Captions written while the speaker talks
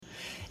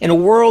In a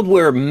world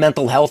where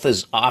mental health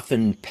is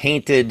often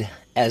painted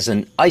as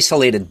an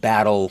isolated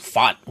battle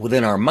fought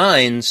within our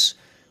minds,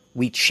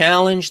 we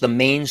challenge the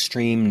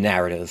mainstream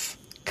narrative.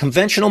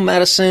 Conventional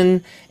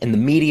medicine and the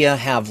media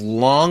have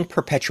long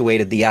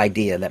perpetuated the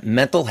idea that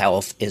mental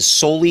health is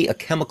solely a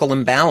chemical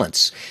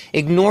imbalance,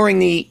 ignoring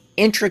the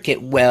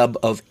intricate web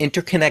of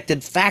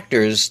interconnected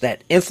factors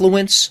that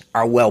influence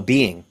our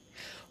well-being.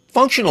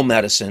 Functional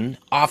medicine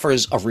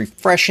offers a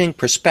refreshing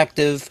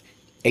perspective,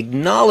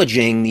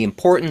 acknowledging the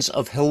importance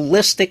of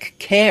holistic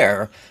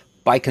care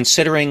by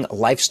considering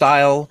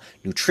lifestyle,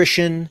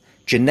 nutrition,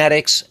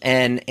 genetics,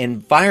 and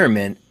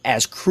environment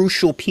as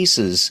crucial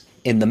pieces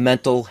in the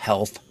mental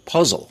health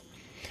puzzle.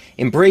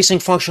 Embracing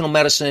functional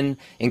medicine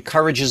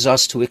encourages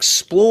us to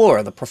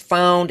explore the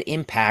profound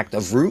impact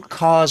of root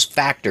cause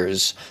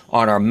factors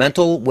on our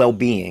mental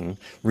well-being,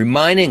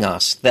 reminding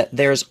us that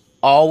there's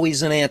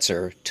always an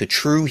answer to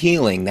true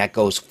healing that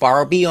goes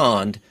far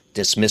beyond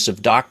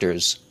dismissive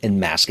doctors and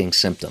masking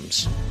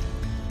symptoms.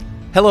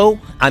 Hello,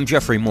 I'm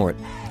Jeffrey Mort.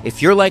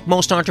 If you're like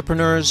most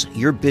entrepreneurs,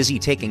 you're busy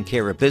taking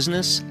care of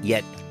business,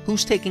 yet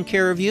who's taking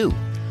care of you?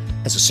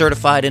 As a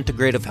certified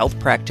integrative health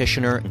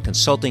practitioner and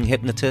consulting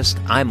hypnotist,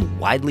 I'm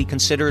widely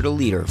considered a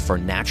leader for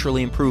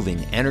naturally improving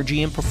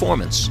energy and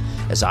performance,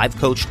 as I've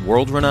coached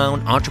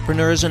world-renowned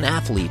entrepreneurs and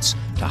athletes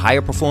to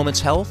higher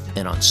performance health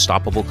and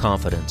unstoppable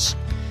confidence.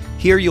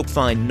 Here you'll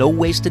find no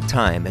wasted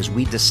time as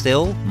we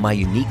distill my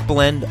unique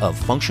blend of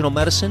functional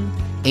medicine,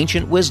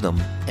 ancient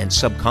wisdom, and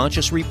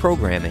subconscious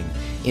reprogramming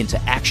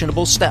into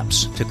actionable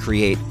steps to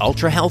create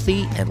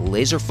ultra-healthy and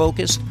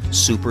laser-focused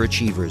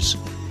superachievers.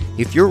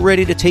 If you're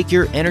ready to take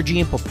your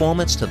energy and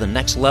performance to the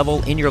next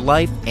level in your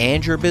life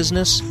and your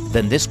business,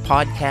 then this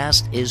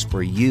podcast is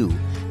for you.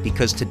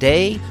 Because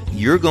today,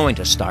 you're going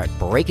to start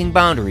breaking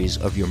boundaries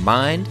of your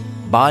mind,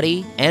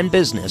 body, and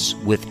business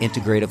with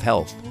integrative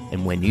health.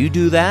 And when you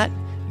do that,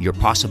 your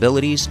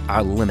possibilities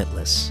are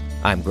limitless.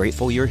 I'm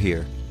grateful you're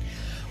here.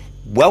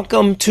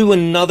 Welcome to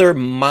another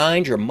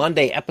Mind Your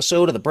Monday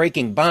episode of the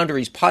Breaking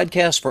Boundaries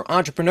podcast for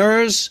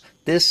entrepreneurs.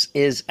 This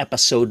is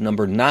episode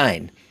number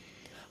 9.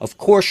 Of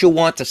course, you'll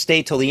want to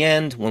stay till the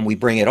end when we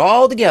bring it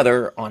all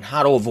together on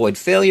how to avoid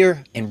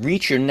failure and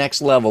reach your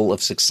next level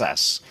of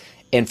success.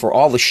 And for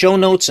all the show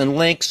notes and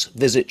links,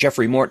 visit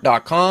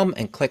jeffreymort.com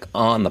and click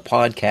on the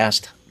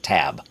podcast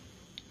tab.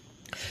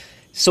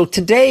 So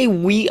today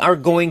we are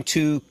going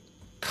to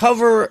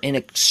cover an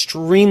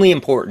extremely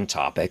important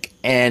topic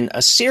and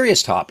a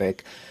serious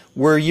topic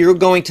where you're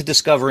going to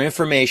discover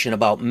information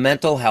about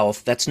mental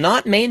health that's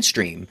not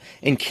mainstream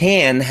and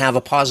can have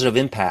a positive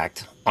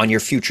impact on your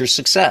future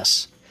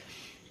success.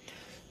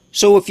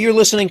 So if you're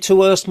listening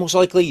to us, most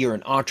likely you're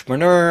an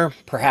entrepreneur,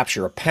 perhaps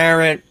you're a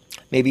parent,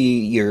 maybe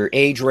your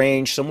age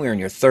range somewhere in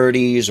your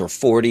 30s or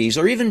 40s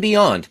or even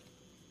beyond.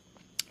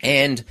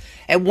 And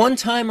at one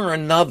time or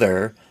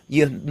another,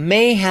 you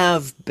may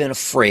have been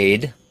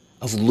afraid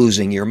of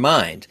losing your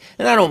mind.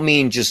 And I don't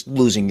mean just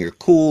losing your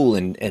cool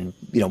and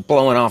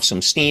blowing off some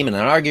steam in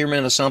an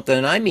argument or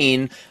something. I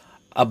mean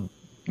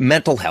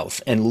mental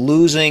health and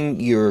losing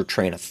your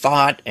train of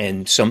thought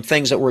and some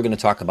things that we're going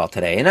to talk about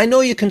today. And I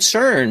know you're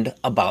concerned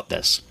about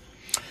this.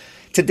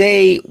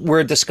 Today,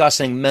 we're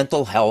discussing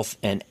mental health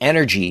and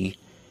energy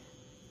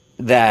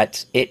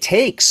that it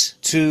takes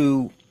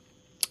to,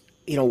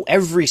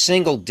 every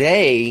single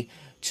day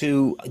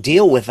to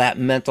deal with that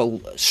mental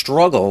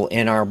struggle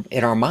in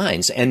our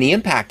minds and the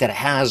impact that it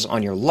has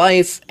on your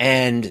life.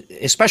 And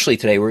especially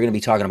today, we're going to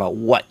be talking about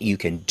what you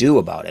can do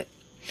about it.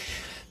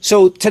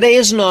 So today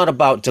is not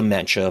about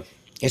dementia.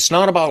 It's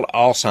not about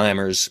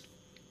Alzheimer's.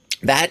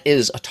 That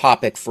is a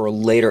topic for a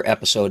later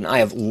episode. And I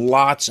have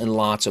lots and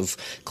lots of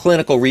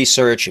clinical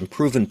research and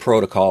proven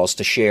protocols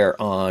to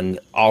share on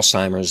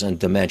Alzheimer's and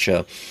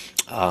dementia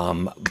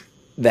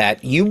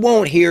that you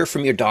won't hear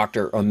from your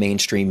doctor or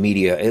mainstream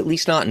media, at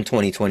least not in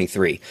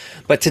 2023.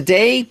 But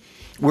today,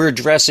 we're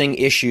addressing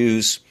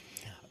issues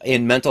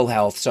in mental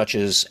health such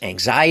as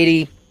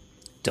anxiety,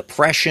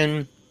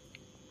 depression,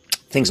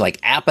 things like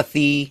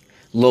apathy,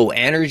 low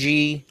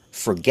energy,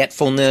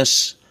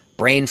 forgetfulness,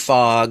 brain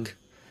fog,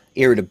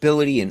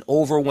 irritability and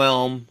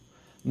overwhelm,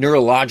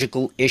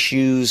 neurological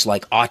issues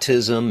like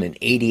autism and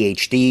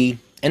ADHD,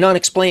 and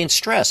unexplained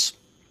stress.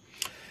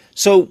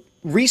 So,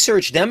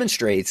 research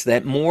demonstrates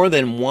that more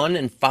than 1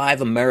 in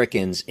 5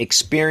 Americans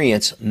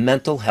experience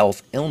mental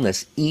health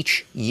illness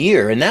each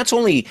year. And that's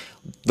only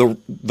the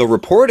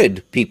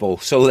reported people.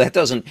 So that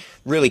doesn't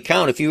really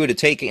count. If you were to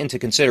take into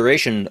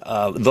consideration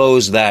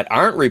those that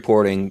aren't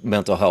reporting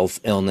mental health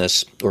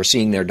illness or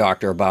seeing their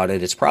doctor about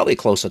it, it's probably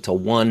closer to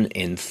 1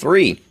 in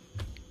 3.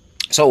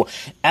 So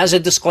as a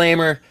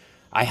disclaimer,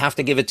 I have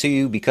to give it to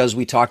you because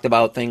we talked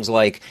about things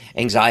like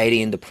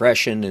anxiety and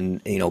depression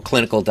and,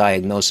 clinical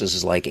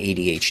diagnoses like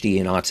ADHD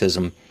and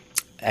autism.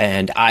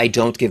 And I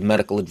don't give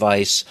medical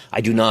advice.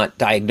 I do not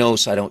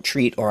diagnose, I don't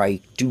treat, or I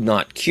do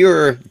not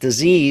cure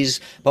disease.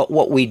 But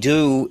what we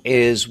do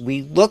is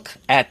we look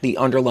at the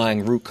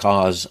underlying root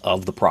cause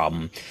of the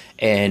problem.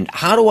 And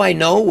how do I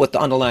know what the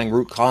underlying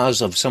root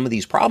cause of some of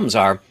these problems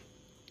are?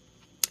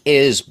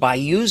 Is by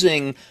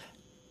using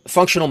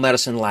functional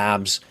medicine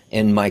labs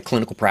in my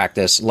clinical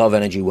practice, Love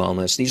Energy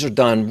Wellness. These are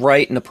done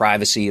right in the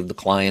privacy of the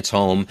client's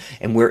home,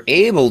 and we're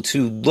able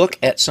to look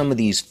at some of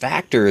these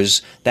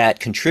factors that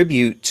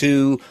contribute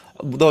to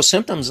those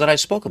symptoms that I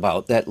spoke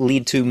about that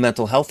lead to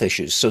mental health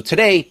issues. So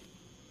today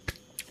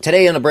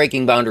on the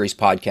Breaking Boundaries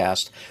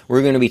podcast,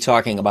 we're going to be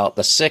talking about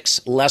the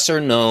 6 lesser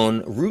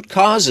known root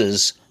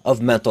causes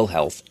of mental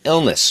health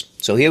illness.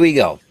 So here we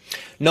go.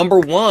 Number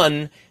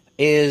 1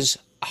 is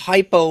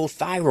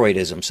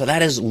hypothyroidism. So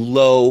that is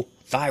low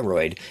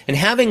thyroid. And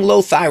having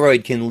low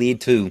thyroid can lead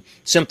to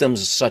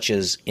symptoms such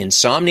as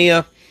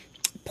insomnia,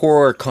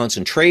 poor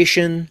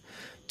concentration,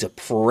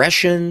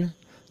 depression,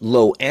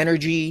 low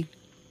energy,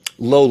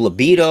 low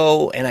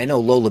libido. And I know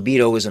low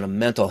libido isn't a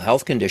mental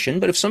health condition,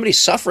 but if somebody's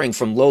suffering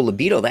from low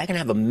libido, that can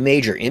have a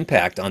major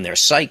impact on their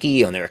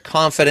psyche, on their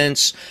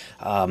confidence,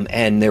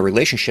 and their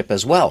relationship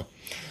as well.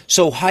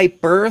 So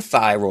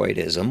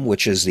hyperthyroidism,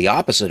 which is the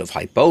opposite of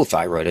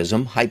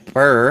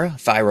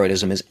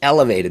hypothyroidism is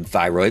elevated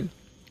thyroid,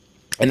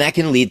 and that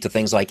can lead to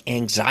things like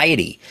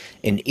anxiety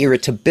and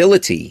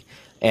irritability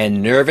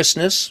and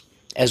nervousness,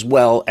 as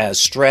well as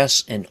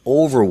stress and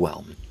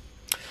overwhelm.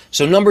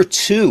 So number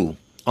 2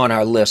 on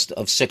our list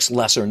of 6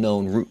 lesser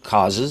known root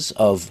causes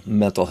of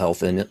mental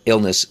health and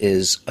illness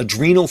is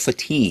adrenal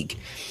fatigue.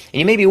 And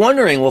you may be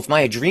wondering, well, if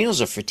my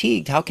adrenals are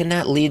fatigued, how can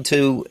that lead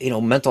to,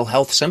 mental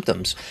health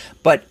symptoms?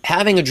 But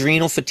having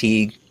adrenal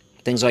fatigue,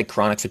 things like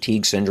chronic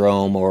fatigue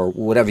syndrome or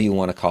whatever you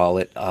want to call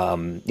it,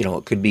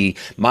 it could be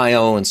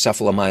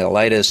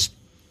myoencephalomyelitis,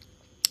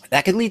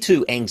 that could lead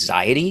to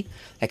anxiety,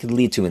 that could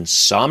lead to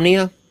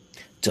insomnia,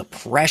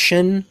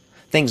 depression,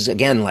 things,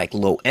 again, like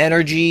low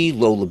energy,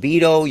 low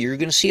libido. You're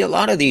going to see a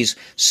lot of these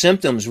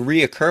symptoms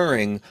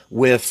reoccurring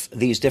with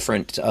these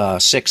different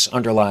 6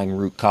 underlying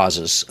root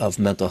causes of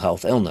mental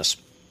health illness.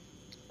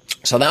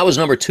 So that was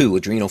number 2,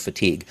 adrenal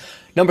fatigue.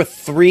 Number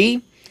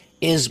 3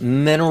 is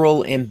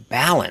mineral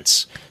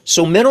imbalance.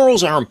 So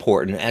minerals are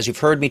important. As you've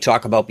heard me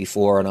talk about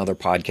before on other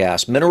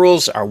podcasts,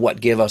 minerals are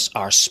what give us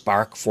our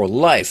spark for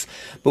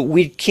life. But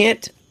we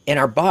can't, in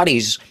our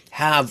bodies,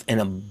 have an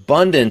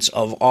abundance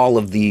of all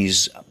of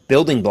these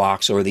building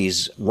blocks or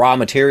these raw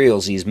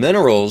materials, these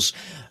minerals,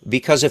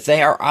 because if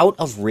they are out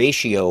of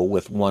ratio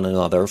with one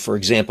another, for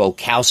example,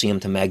 calcium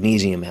to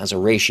magnesium has a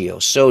ratio,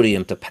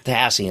 sodium to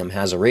potassium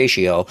has a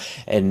ratio,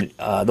 and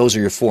those are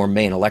your 4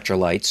 main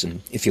electrolytes. And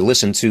if you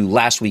listen to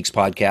last week's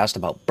podcast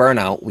about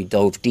burnout, we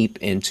dove deep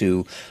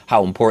into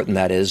how important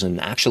that is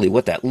and actually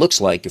what that looks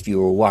like if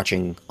you were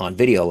watching on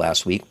video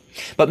last week.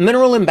 But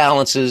mineral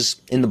imbalances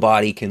in the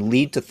body can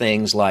lead to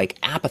things like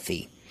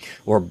apathy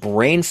or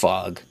brain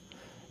fog,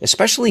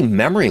 especially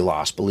memory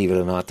loss, believe it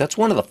or not. That's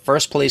one of the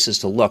first places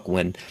to look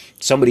when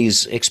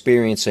somebody's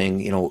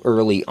experiencing,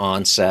 early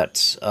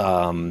onset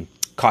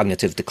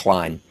cognitive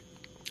decline.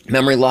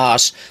 Memory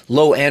loss,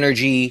 low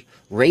energy,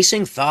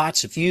 racing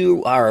thoughts. If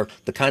you are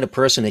the kind of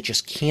person that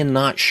just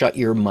cannot shut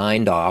your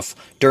mind off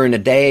during the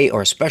day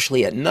or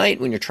especially at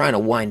night when you're trying to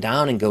wind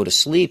down and go to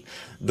sleep,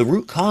 the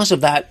root cause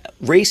of that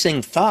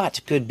racing thought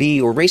could be,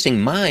 or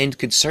racing mind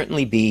could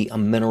certainly be, a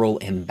mineral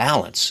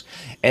imbalance.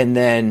 And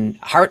then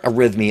heart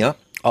arrhythmia,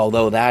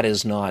 although that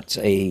is not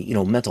a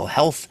mental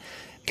health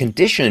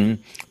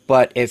condition,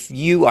 but if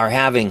you are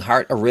having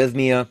heart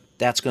arrhythmia,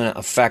 that's going to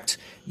affect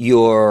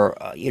your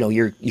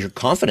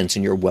confidence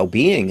and your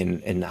well-being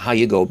and how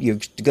you go.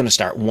 You're going to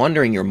start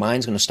wondering, your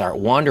mind's going to start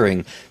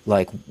wondering,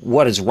 like,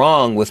 what is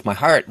wrong with my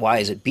heart? Why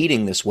is it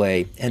beating this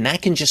way? And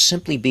that can just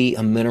simply be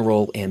a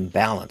mineral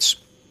imbalance.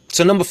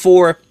 So number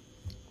 4,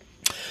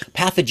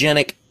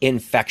 pathogenic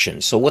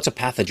infection. So what's a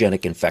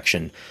pathogenic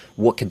infection?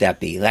 What could that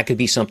be? That could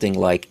be something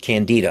like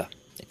candida.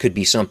 It could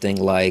be something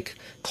like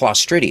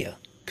clostridia.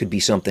 It could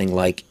be something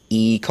like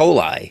E.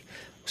 coli.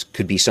 It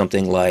could be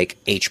something like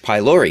H.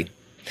 pylori.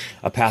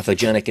 A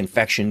pathogenic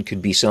infection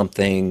could be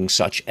something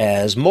such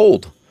as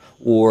mold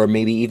or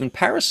maybe even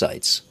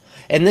parasites.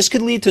 And this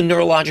could lead to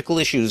neurological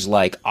issues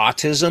like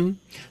autism,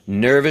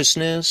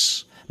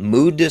 nervousness,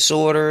 mood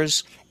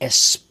disorders,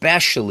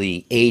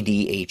 especially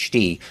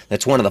ADHD.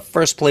 That's one of the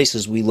first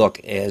places we look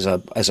as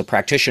a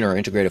practitioner,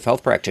 integrative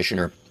health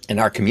practitioner in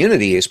our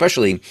community,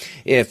 especially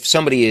if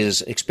somebody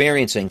is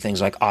experiencing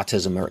things like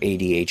autism or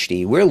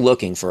ADHD. We're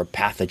looking for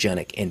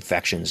pathogenic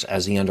infections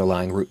as the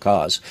underlying root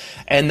cause.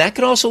 And that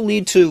could also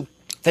lead to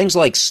things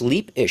like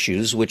sleep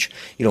issues, which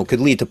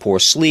could lead to poor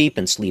sleep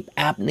and sleep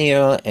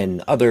apnea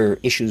and other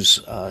issues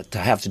to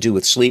have to do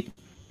with sleep.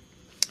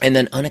 And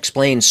then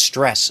unexplained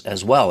stress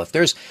as well. If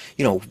there's,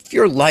 if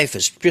your life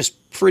is just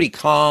pretty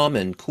calm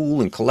and cool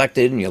and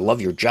collected and you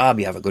love your job,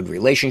 you have a good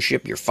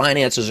relationship, your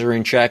finances are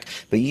in check,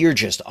 but you're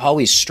just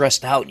always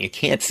stressed out and you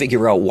can't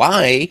figure out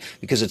why,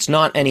 because it's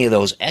not any of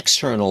those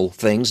external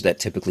things that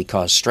typically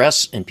cause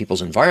stress in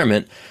people's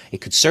environment,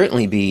 it could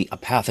certainly be a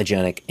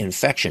pathogenic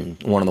infection,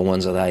 one of the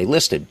ones that I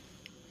listed.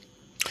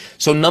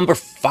 So number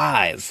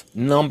five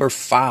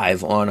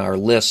on our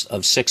list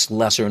of 6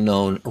 lesser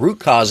known root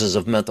causes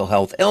of mental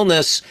health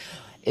illness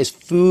is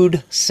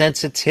food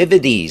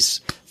sensitivities.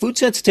 Food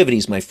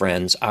sensitivities, my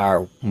friends,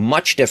 are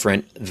much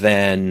different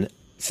than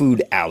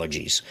food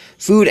allergies.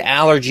 Food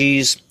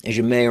allergies, as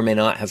you may or may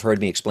not have heard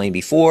me explain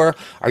before,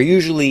 are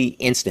usually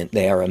instant.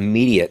 They are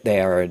immediate.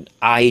 They are an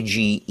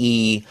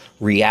IgE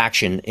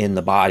reaction in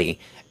the body.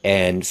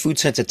 And food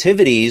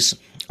sensitivities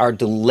are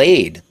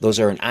delayed. Those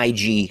are an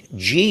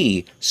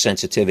IgG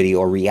sensitivity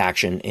or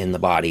reaction in the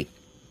body.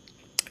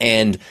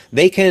 And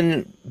they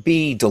can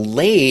be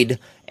delayed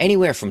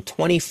anywhere from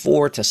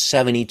 24 to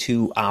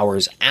 72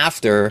 hours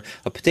after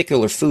a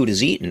particular food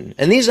is eaten.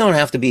 And these don't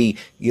have to be,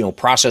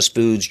 processed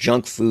foods,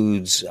 junk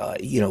foods.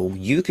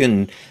 You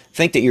can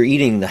think that you're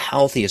eating the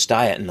healthiest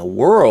diet in the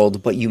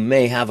world, but you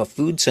may have a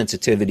food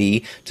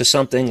sensitivity to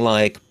something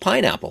like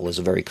pineapple is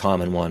a very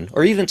common one,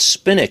 or even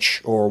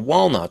spinach or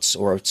walnuts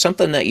or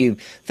something that you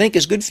think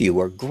is good for you,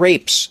 or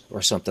grapes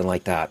or something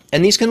like that.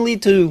 And these can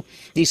lead to,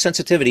 these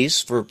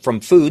sensitivities from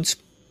foods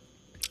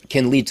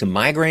can lead to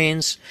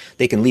migraines.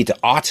 They can lead to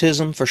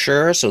autism for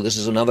sure. So this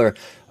is another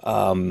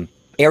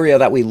area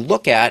that we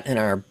look at in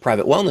our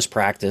private wellness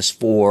practice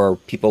for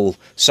people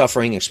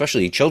suffering,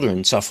 especially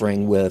children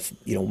suffering with,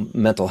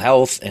 mental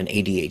health and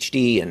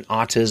ADHD and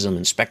autism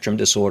and spectrum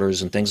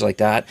disorders and things like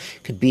that.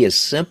 Could be as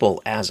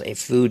simple as a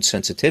food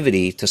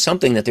sensitivity to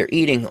something that they're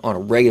eating on a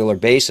regular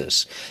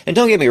basis. And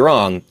don't get me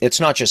wrong, it's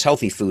not just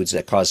healthy foods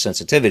that cause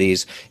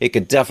sensitivities. It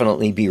could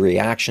definitely be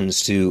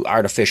reactions to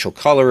artificial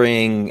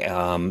coloring,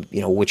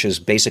 which is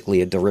basically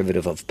a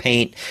derivative of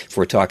paint. If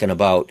we're talking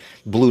about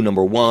blue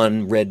number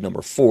 1, red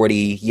number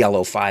 40,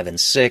 yellow 5 and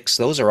 6.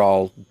 Those are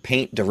all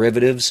paint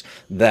derivatives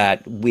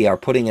that we are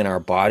putting in our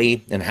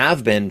body and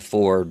have been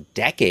for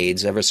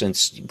decades, ever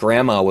since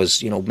grandma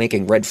was,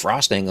 making red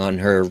frosting on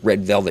her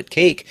red velvet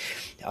cake.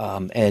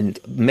 And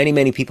many,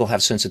 many people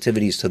have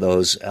sensitivities to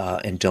those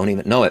and don't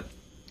even know it.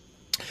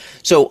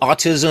 So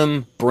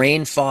autism,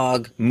 brain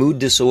fog, mood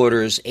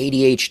disorders,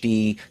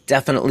 ADHD,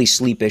 definitely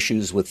sleep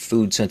issues with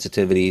food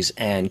sensitivities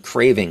and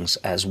cravings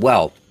as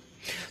well.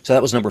 So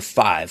that was number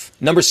 5.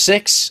 Number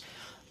 6,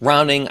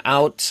 rounding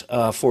out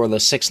for the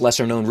 6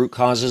 lesser-known root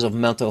causes of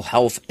mental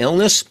health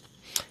illness,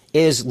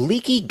 is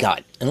leaky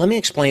gut. And let me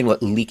explain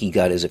what leaky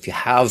gut is if you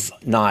have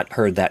not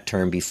heard that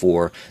term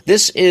before.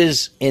 This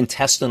is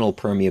intestinal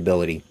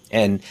permeability.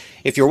 And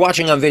if you're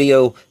watching on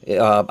video,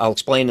 I'll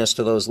explain this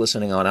to those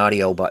listening on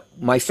audio, but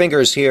my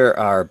fingers here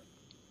are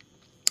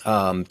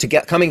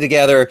coming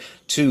together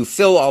to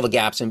fill all the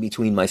gaps in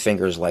between my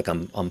fingers, like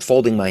I'm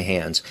folding my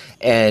hands.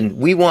 And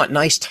we want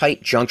nice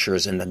tight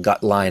junctures in the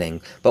gut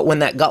lining. But when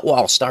that gut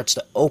wall starts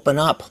to open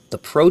up, the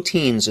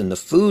proteins and the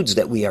foods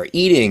that we are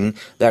eating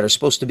that are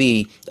supposed to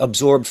be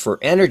absorbed for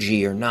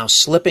energy are now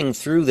slipping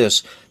through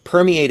this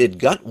permeated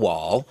gut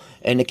wall.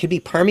 And it could be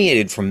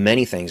permeated from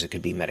many things. It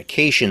could be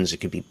medications, it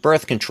could be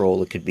birth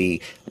control, it could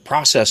be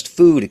processed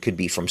food, it could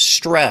be from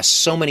stress.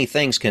 So many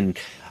things can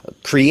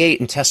create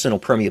intestinal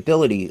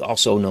permeability,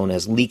 also known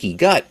as leaky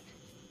gut.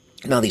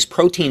 Now, these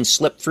proteins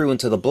slip through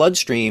into the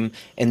bloodstream,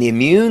 and the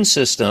immune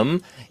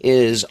system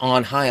is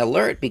on high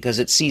alert because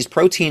it sees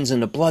proteins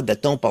in the blood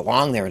that don't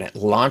belong there, and it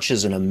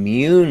launches an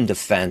immune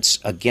defense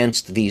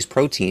against these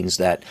proteins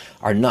that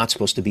are not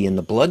supposed to be in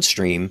the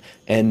bloodstream.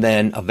 And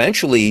then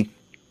eventually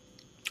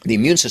the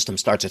immune system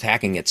starts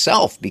attacking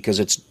itself because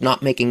it's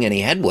not making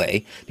any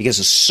headway, because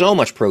there's so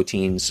much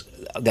proteins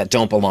that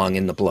don't belong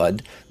in the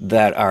blood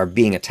that are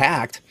being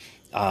attacked.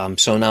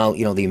 So now,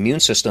 the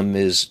immune system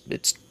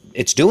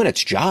it's doing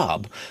its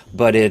job,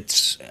 but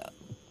it's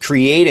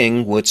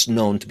creating what's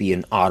known to be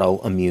an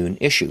autoimmune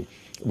issue,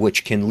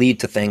 which can lead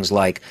to things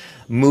like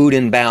mood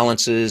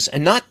imbalances,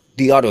 and not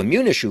the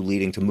autoimmune issue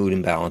leading to mood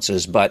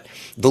imbalances, but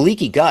the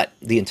leaky gut,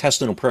 the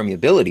intestinal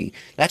permeability.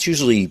 That's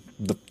usually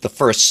the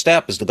first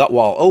step. Is the gut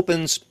wall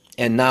opens,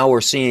 and now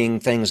we're seeing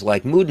things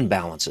like mood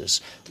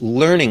imbalances,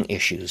 learning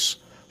issues,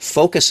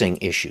 focusing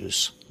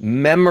issues,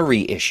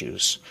 memory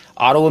issues,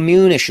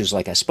 autoimmune issues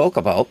like I spoke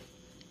about,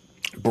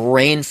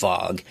 brain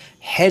fog,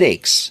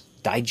 headaches,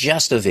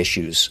 digestive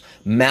issues,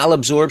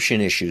 malabsorption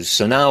issues.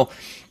 So now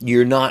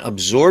you're not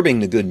absorbing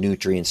the good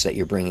nutrients that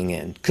you're bringing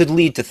in. Could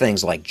lead to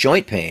things like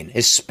joint pain,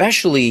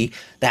 especially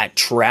that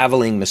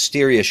traveling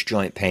mysterious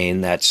joint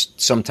pain that's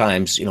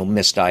sometimes,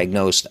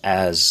 misdiagnosed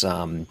as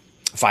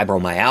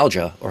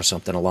fibromyalgia or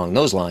something along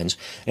those lines.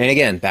 And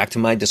again, back to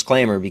my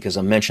disclaimer, because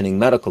I'm mentioning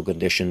medical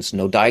conditions,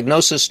 no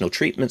diagnosis, no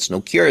treatments,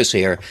 no cures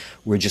here.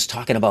 We're just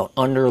talking about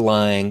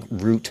underlying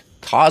root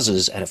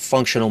causes at a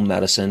functional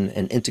medicine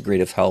and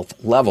integrative health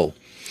level.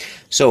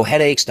 So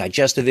headaches,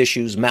 digestive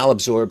issues,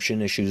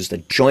 malabsorption issues, the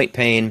joint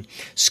pain,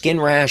 skin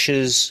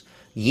rashes,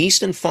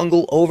 yeast and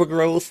fungal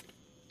overgrowth,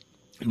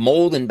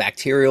 mold and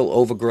bacterial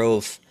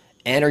overgrowth,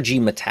 energy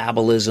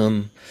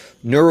metabolism,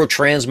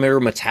 neurotransmitter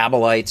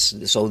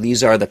metabolites. So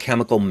these are the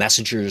chemical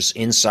messengers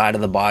inside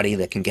of the body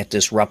that can get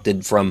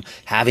disrupted from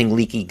having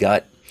leaky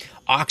gut.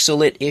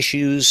 Oxalate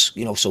issues,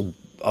 so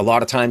a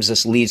lot of times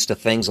this leads to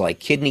things like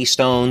kidney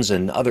stones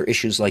and other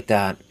issues like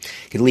that.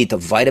 It can lead to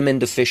vitamin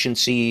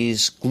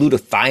deficiencies,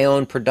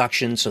 glutathione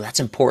production. So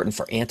that's important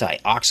for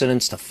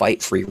antioxidants to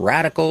fight free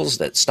radicals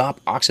that stop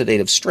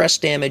oxidative stress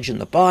damage in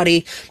the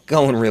body.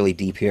 Going really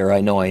deep here, I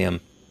know I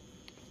am.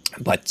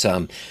 But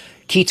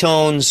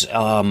ketones,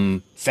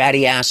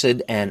 fatty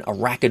acid, and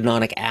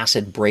arachidonic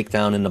acid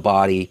breakdown in the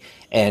body,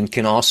 and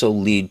can also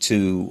lead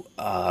to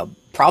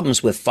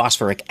problems with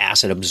phosphoric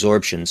acid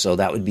absorption. So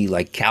that would be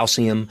like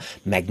calcium,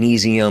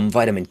 magnesium,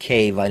 vitamin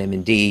K,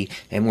 vitamin D,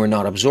 and we're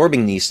not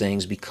absorbing these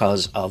things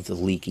because of the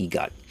leaky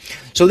gut.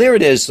 So there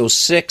it is, those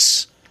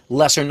 6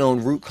 lesser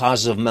known root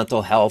causes of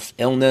mental health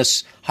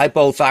illness: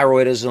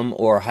 hypothyroidism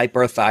or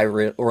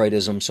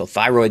hyperthyroidism, so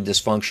thyroid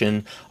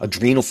dysfunction.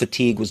 Adrenal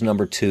fatigue was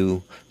number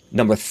 2.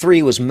 Number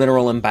 3 was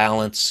mineral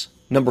imbalance.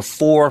 Number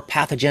 4,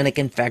 pathogenic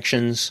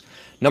infections.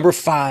 Number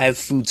 5,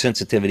 food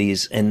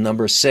sensitivities. And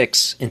number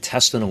 6,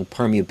 intestinal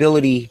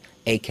permeability,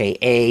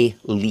 aka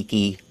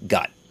leaky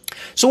gut.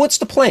 So what's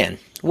the plan?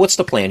 What's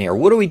the plan here?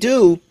 What do we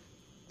do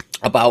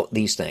about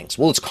these things?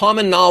 Well, it's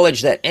common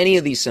knowledge that any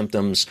of these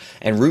symptoms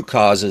and root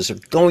causes are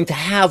going to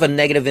have a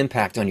negative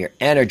impact on your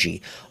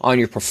energy, on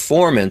your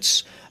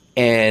performance,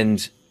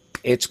 and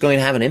it's going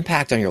to have an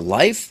impact on your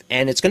life,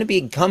 and it's going to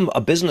become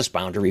a business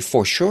boundary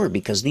for sure,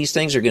 because these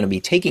things are going to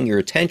be taking your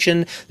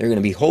attention. They're going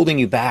to be holding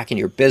you back in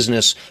your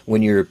business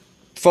when you're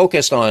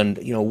focused on,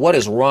 what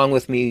is wrong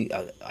with me?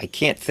 I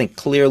can't think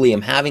clearly.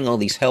 I'm having all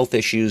these health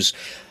issues.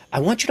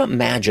 I want you to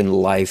imagine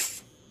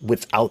life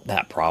without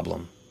that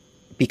problem,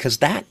 because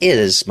that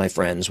is, my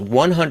friends,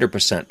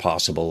 100%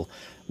 possible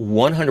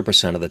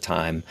 100% of the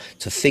time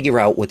to figure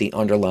out what the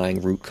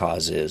underlying root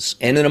cause is.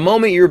 And in a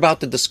moment, you're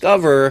about to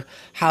discover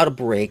how to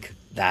break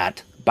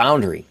that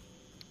boundary.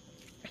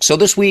 So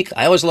this week,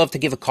 I always love to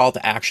give a call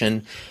to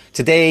action.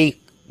 Today,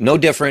 no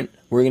different.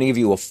 We're going to give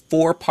you a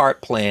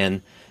 4-part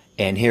plan,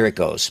 and here it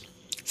goes.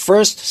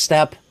 First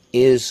step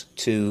is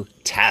to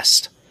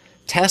test.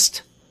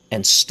 Test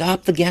and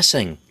stop the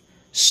guessing.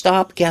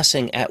 Stop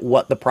guessing at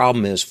what the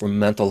problem is for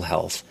mental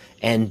health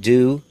and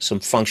do some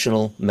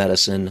functional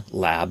medicine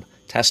lab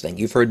testing.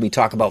 You've heard me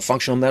talk about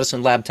functional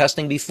medicine lab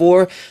testing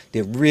before.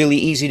 They're really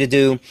easy to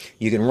do.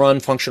 You can run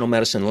functional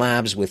medicine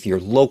labs with your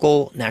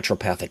local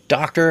naturopathic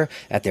doctor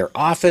at their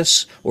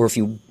office, or if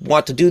you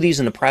want to do these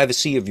in the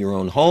privacy of your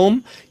own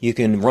home, you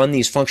can run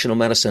these functional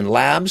medicine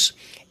labs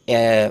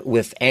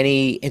with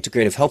any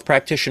integrative health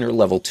practitioner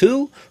level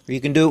 2, or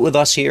you can do it with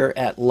us here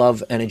at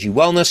Love Energy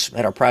Wellness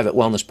at our private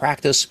wellness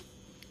practice.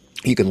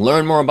 You can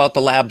learn more about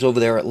the labs over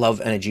there at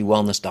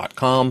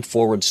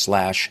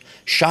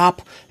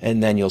loveenergywellness.com/shop,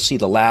 and then you'll see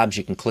the labs.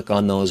 You can click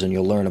on those and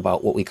you'll learn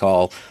about what we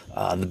call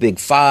the Big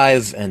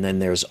 5, and then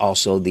there's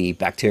also the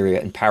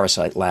bacteria and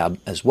parasite lab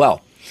as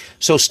well.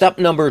 So step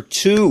number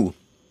 2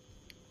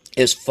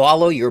 is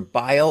follow your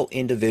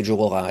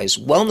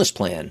bio-individualized wellness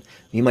plan.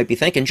 You might be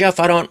thinking, Jeff,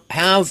 I don't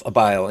have a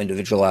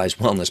bio-individualized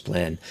wellness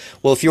plan.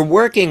 Well, if you're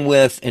working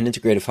with an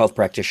integrative health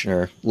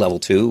practitioner level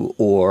 2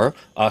 or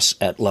us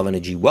at Love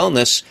Energy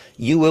Wellness,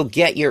 you will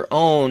get your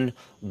own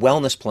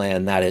wellness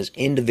plan that is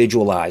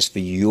individualized for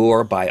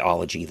your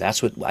biology.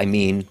 That's what I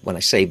mean when I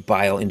say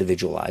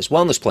bio-individualized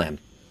wellness plan.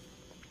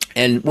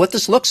 And what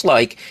this looks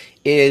like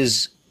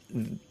is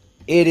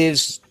it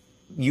is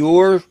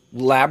your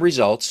lab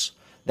results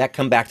that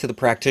come back to the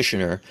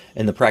practitioner,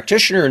 and the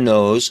practitioner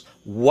knows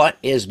what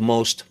is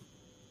most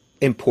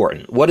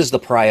important, what is the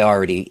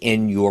priority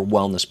in your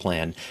wellness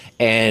plan.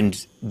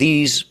 And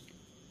these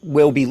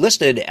will be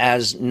listed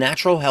as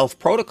natural health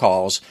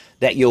protocols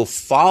that you'll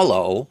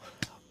follow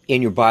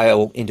in your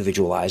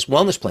bio-individualized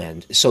wellness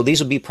plan. So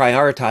these will be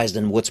prioritized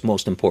in what's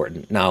most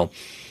important. Now,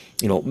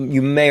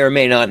 you may or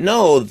may not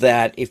know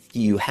that if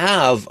you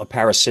have a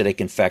parasitic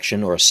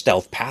infection or a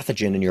stealth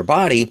pathogen in your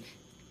body,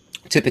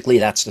 typically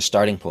that's the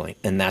starting point,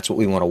 and that's what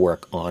we want to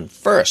work on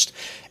first.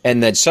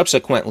 And then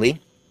subsequently,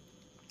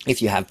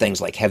 if you have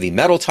things like heavy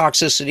metal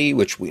toxicity,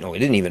 which we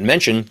didn't even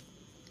mention,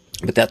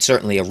 but that's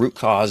certainly a root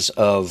cause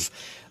of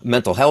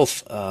mental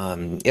health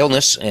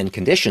illness and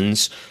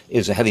conditions,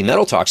 is a heavy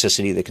metal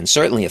toxicity that can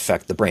certainly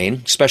affect the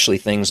brain, especially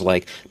things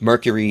like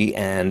mercury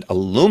and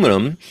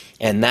aluminum,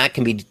 and that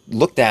can be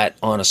looked at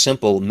on a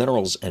simple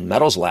minerals and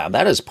metals lab.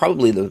 That is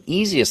probably the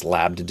easiest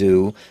lab to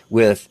do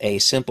with a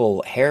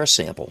simple hair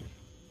sample.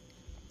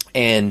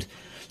 And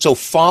so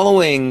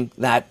following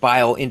that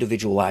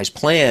bio-individualized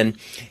plan,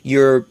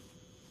 your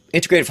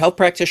integrative health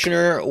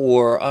practitioner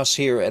or us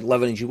here at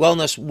Love Energy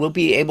Wellness will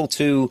be able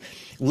to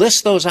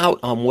list those out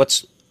on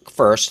what's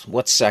first,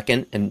 what's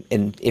second, and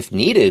if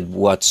needed,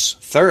 what's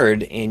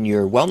third in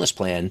your wellness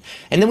plan.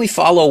 And then we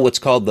follow what's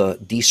called the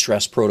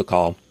de-stress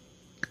protocol.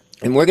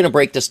 And we're going to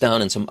break this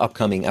down in some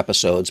upcoming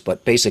episodes,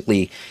 but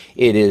basically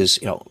it is,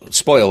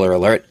 spoiler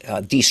alert,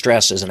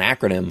 de-stress is an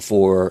acronym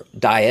for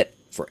diet,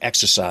 for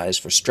exercise,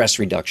 for stress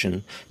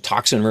reduction,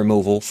 toxin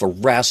removal, for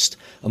rest,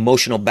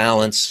 emotional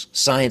balance,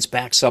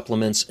 science-backed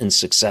supplements, and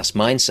success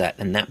mindset.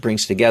 And that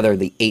brings together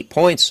the 8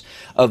 points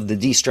of the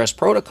de-stress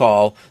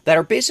protocol that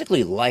are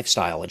basically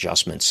lifestyle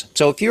adjustments.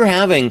 So if you're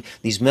having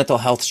these mental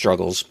health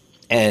struggles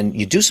and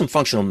you do some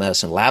functional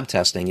medicine lab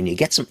testing and you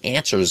get some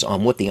answers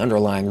on what the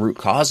underlying root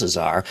causes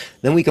are,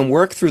 then we can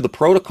work through the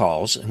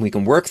protocols, and we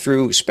can work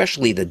through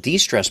especially the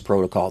de-stress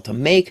protocol to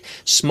make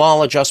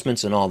small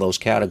adjustments in all those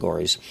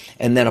categories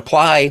and then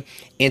apply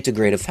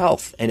integrative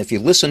health. And if you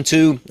listen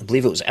to, I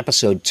believe it was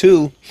episode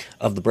 2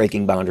 of the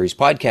Breaking Boundaries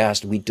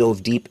podcast, we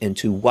dove deep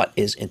into what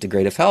is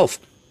integrative health.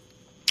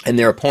 And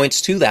there are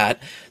points to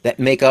that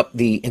make up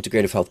the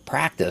integrative health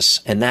practice,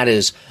 and that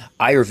is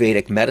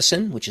Ayurvedic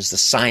medicine, which is the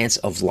science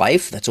of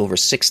life. That's over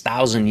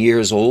 6,000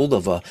 years old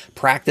of a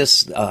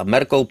practice,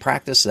 medical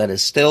practice that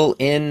is still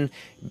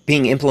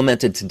being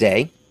implemented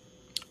today.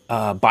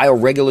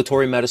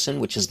 Bioregulatory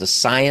medicine, which is the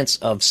science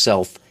of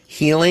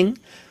self-healing.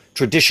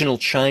 Traditional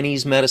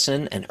Chinese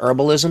medicine and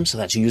herbalism, so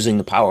that's using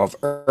the power of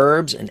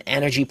herbs and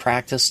energy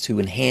practice to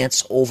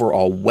enhance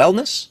overall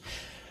wellness.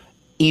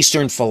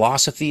 Eastern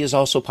philosophy is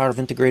also part of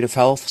integrative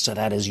health, so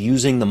that is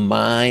using the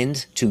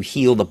mind to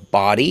heal the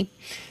body.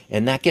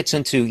 And that gets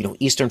into,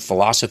 Eastern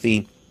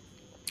philosophy,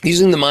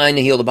 using the mind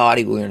to heal the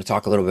body. We're going to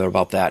talk a little bit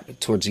about that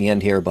towards the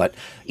end here, but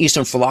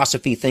Eastern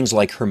philosophy, things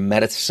like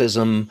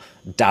Hermeticism,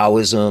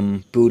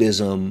 Taoism,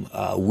 Buddhism,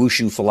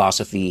 Wushu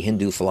philosophy,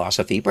 Hindu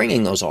philosophy,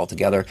 bringing those all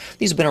together.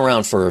 These have been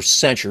around for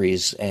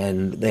centuries,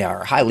 and they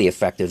are highly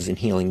effective in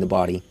healing the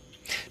body.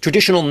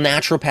 Traditional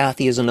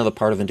naturopathy is another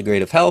part of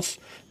integrative health,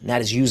 and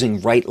that is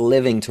using right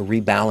living to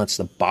rebalance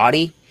the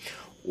body.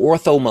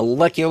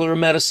 Orthomolecular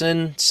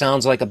medicine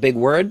sounds like a big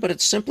word, but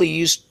it's simply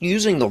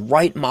using the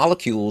right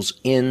molecules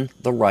in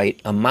the right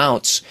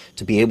amounts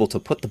to be able to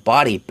put the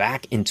body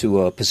back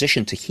into a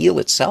position to heal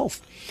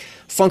itself.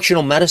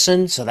 Functional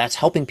medicine, so that's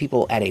helping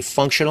people at a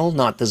functional,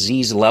 not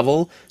disease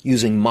level,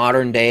 using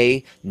modern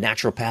day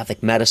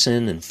naturopathic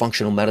medicine and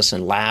functional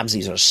medicine labs.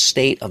 These are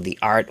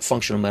state-of-the-art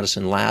functional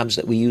medicine labs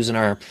that we use in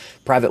our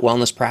private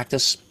wellness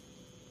practice.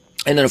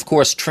 And then, of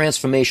course,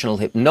 transformational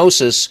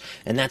hypnosis,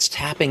 and that's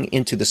tapping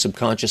into the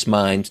subconscious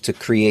mind to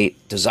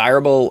create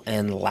desirable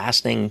and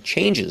lasting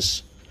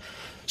changes.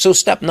 So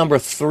step number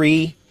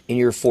 3 in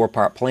your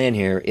 4-part plan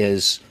here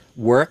is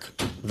work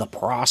the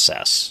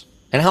process.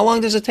 And how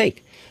long does it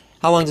take?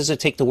 How long does it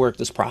take to work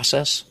this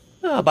process?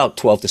 About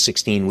 12 to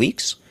 16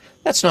 weeks.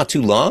 That's not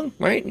too long,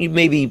 right? You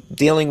may be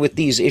dealing with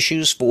these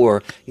issues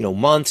for,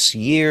 months,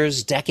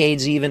 years,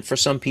 decades even for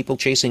some people,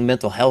 chasing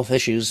mental health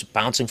issues,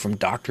 bouncing from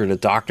doctor to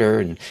doctor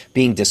and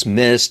being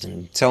dismissed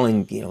and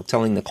telling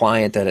the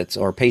client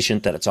or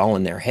patient that it's all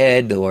in their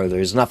head, or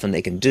there's nothing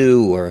they can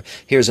do, or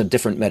here's a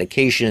different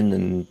medication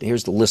and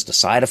here's the list of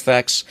side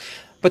effects.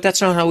 But that's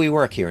not how we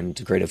work here in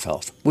integrative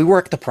health. We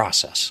work the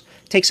process.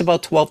 It takes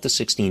about 12 to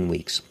 16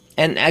 weeks.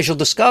 And as you'll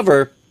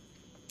discover,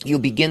 you'll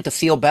begin to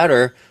feel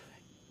better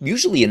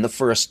usually in the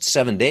first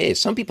 7 days.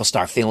 Some people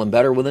start feeling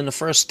better within the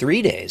first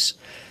 3 days.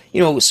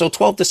 So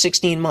 12 to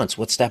 16 months,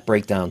 what's that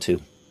break down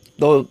to?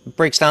 Though it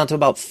breaks down to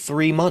about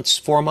 3 months,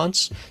 4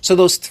 months. So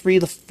those 3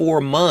 to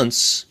 4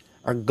 months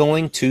are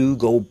going to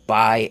go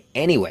by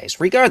anyways.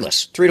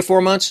 Regardless, 3 to 4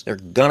 months, they're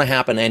going to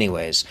happen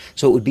anyways.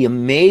 So it would be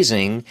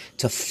amazing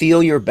to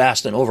feel your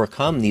best and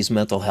overcome these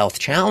mental health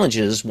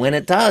challenges when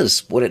it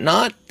does. Would it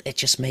not? It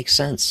just makes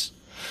sense.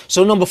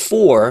 So number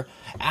 4,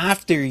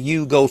 after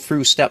you go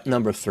through step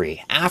number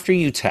 3, after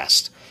you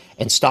test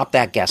and stop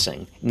that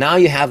guessing, now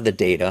you have the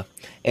data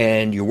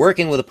and you're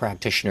working with a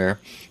practitioner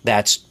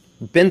that's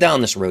been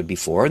down this road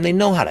before and they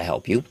know how to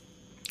help you.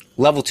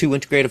 Level 2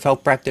 integrative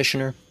health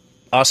practitioner,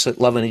 us at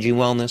Love Energy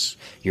Wellness,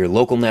 your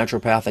local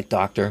naturopathic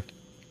doctor.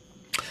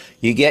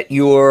 You get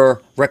your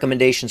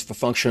recommendations for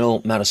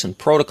functional medicine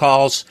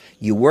protocols.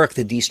 You work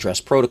the de-stress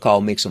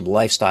protocol, make some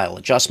lifestyle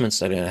adjustments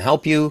that are going to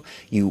help you.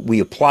 We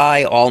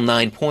apply all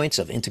 9 points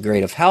of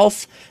integrative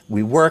health.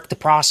 We work the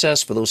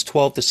process for those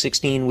 12 to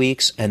 16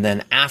 weeks. And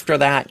then after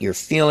that, you're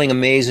feeling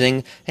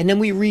amazing. And then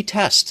we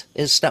retest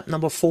is step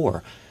number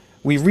 4.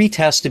 We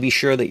retest to be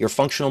sure that your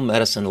functional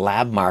medicine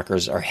lab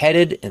markers are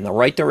headed in the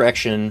right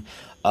direction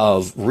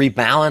of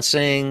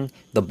rebalancing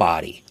the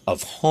body,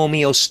 of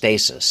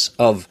homeostasis,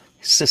 of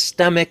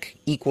systemic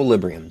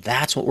equilibrium.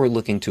 That's what we're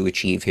looking to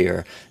achieve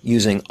here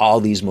using all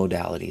these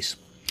modalities.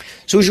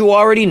 So as you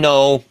already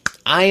know,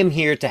 I am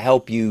here to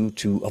help you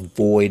to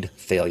avoid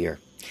failure.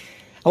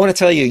 I want to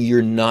tell you,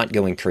 you're not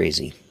going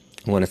crazy.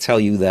 I want to tell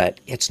you that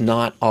it's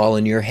not all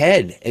in your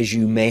head, as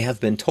you may have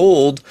been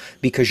told,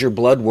 because your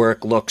blood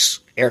work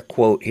looks, air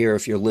quote here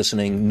if you're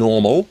listening,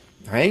 normal,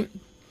 right?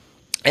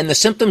 And the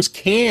symptoms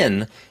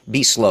can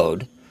be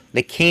slowed,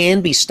 they can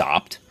be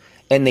stopped,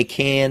 and they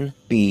can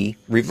be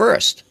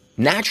reversed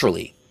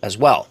naturally as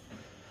well.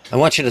 I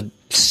want you to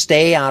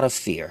stay out of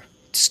fear.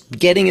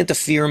 Getting into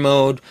fear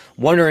mode,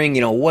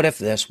 wondering, what if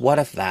this, what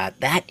if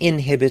that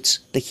inhibits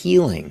the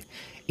healing.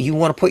 You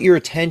want to put your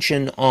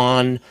attention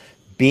on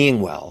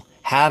being well,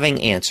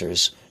 having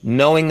answers,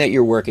 knowing that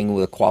you're working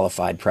with a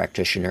qualified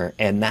practitioner,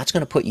 and that's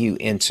going to put you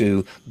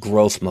into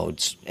growth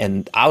modes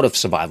and out of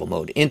survival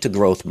mode, into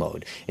growth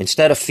mode.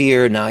 Instead of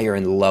fear, now you're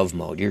in love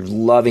mode. You're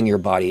loving your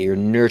body, you're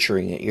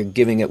nurturing it, you're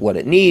giving it what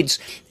it needs,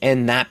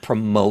 and that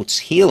promotes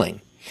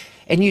healing.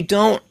 And you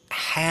don't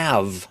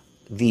have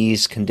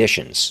these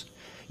conditions.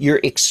 You're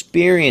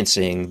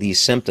experiencing these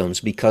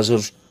symptoms because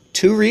of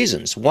two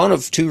reasons. One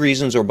of two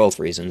reasons or both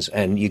reasons.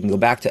 And you can go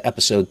back to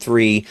episode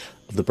 3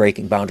 of the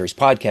Breaking Boundaries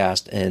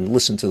podcast and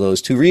listen to those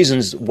two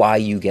reasons why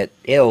you get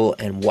ill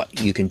and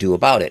what you can do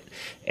about it.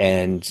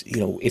 And,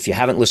 if you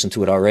haven't listened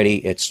to it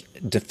already, it's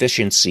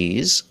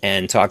deficiencies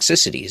and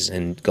toxicities.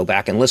 And go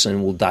back and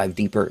listen. We'll dive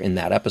deeper in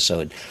that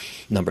episode.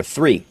 Number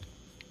 3.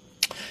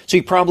 So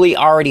you're probably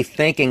already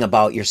thinking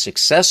about your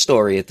success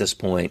story at this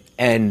point,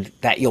 and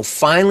that you'll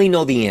finally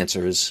know the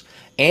answers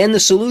and the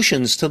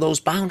solutions to those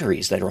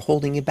boundaries that are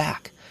holding you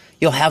back.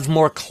 You'll have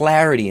more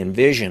clarity and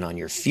vision on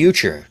your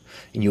future,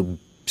 and you'll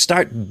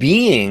start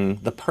being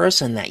the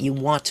person that you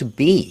want to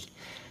be.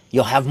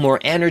 You'll have more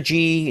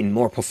energy and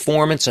more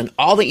performance in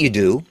all that you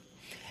do,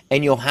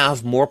 and you'll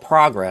have more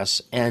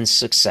progress and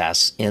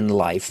success in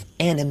life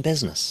and in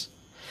business.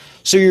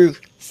 So your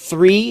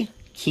 3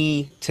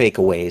 key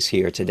takeaways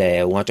here today.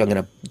 I'm going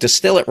to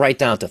distill it right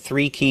down to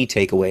 3 key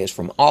takeaways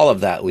from all of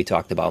that we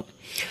talked about.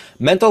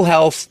 Mental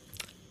health,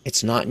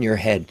 it's not in your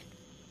head.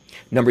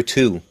 Number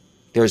 2,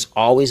 there's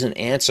always an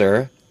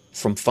answer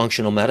from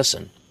functional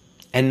medicine.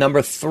 And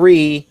number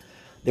 3,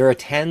 there are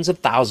tens of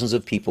thousands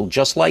of people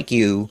just like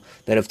you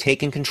that have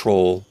taken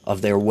control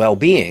of their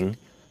well-being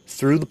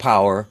through the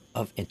power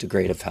of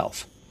integrative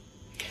health.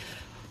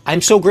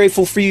 I'm so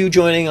grateful for you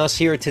joining us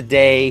here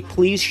today.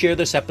 Please share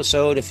this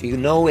episode if you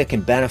know it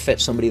can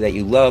benefit somebody that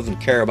you love and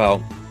care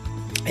about.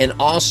 And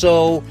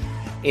also,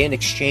 in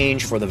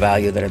exchange for the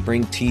value that I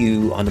bring to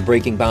you on the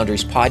Breaking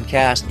Boundaries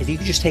podcast, if you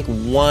could just take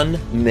 1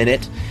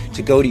 minute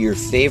to go to your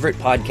favorite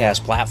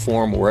podcast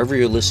platform, wherever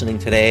you're listening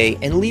today,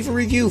 and leave a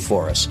review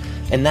for us.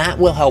 And that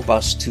will help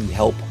us to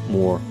help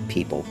more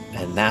people.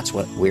 And that's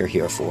what we're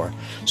here for.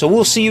 So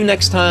we'll see you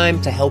next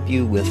time to help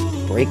you with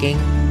Breaking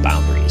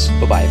Boundaries.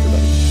 Bye-bye,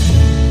 everybody.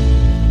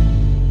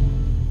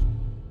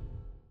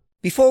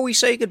 Before we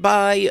say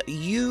goodbye,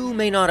 you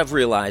may not have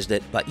realized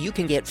it, but you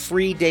can get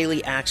free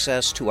daily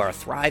access to our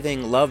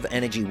thriving Love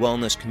Energy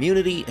Wellness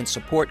community and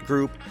support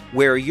group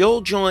where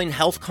you'll join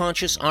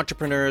health-conscious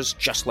entrepreneurs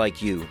just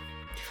like you.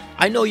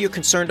 I know you're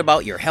concerned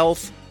about your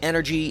health,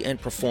 energy,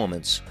 and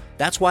performance.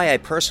 That's why I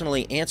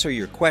personally answer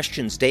your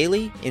questions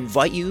daily,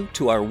 invite you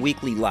to our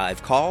weekly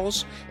live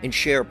calls, and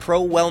share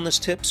pro-wellness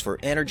tips for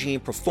energy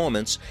and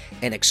performance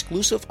and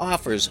exclusive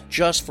offers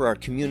just for our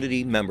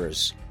community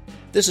members.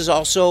 This is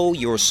also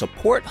your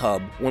support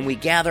hub when we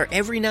gather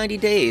every 90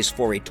 days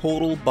for a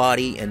total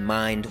body and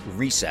mind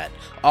reset,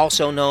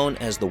 also known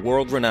as the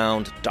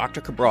world-renowned Dr.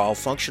 Cabral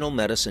Functional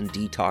Medicine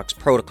Detox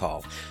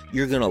Protocol.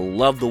 You're going to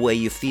love the way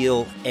you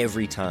feel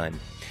every time.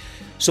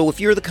 So if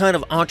you're the kind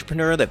of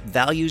entrepreneur that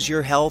values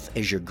your health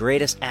as your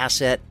greatest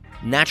asset,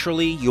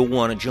 naturally you'll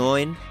want to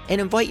join and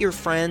invite your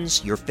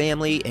friends, your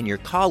family, and your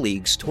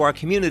colleagues to our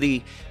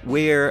community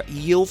where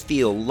you'll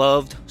feel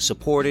loved,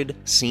 supported,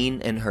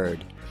 seen, and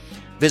heard.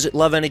 Visit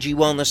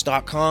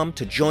loveenergywellness.com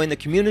to join the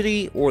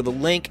community, or the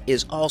link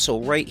is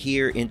also right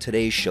here in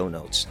today's show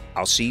notes.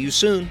 I'll see you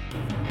soon.